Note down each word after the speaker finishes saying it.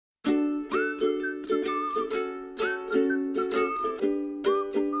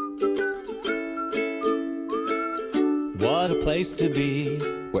what a place to be,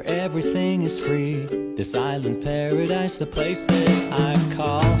 where everything is free. This island paradise, the place that I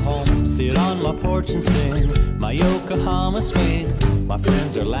call home. Sit on my porch and sing my Yokohama swing. My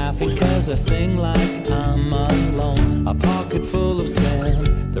friends are laughing cause I sing like I'm alone. A pocket full of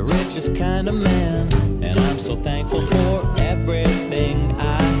sand, the richest kind of man, and I'm so thankful for everything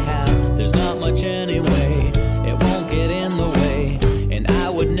I have.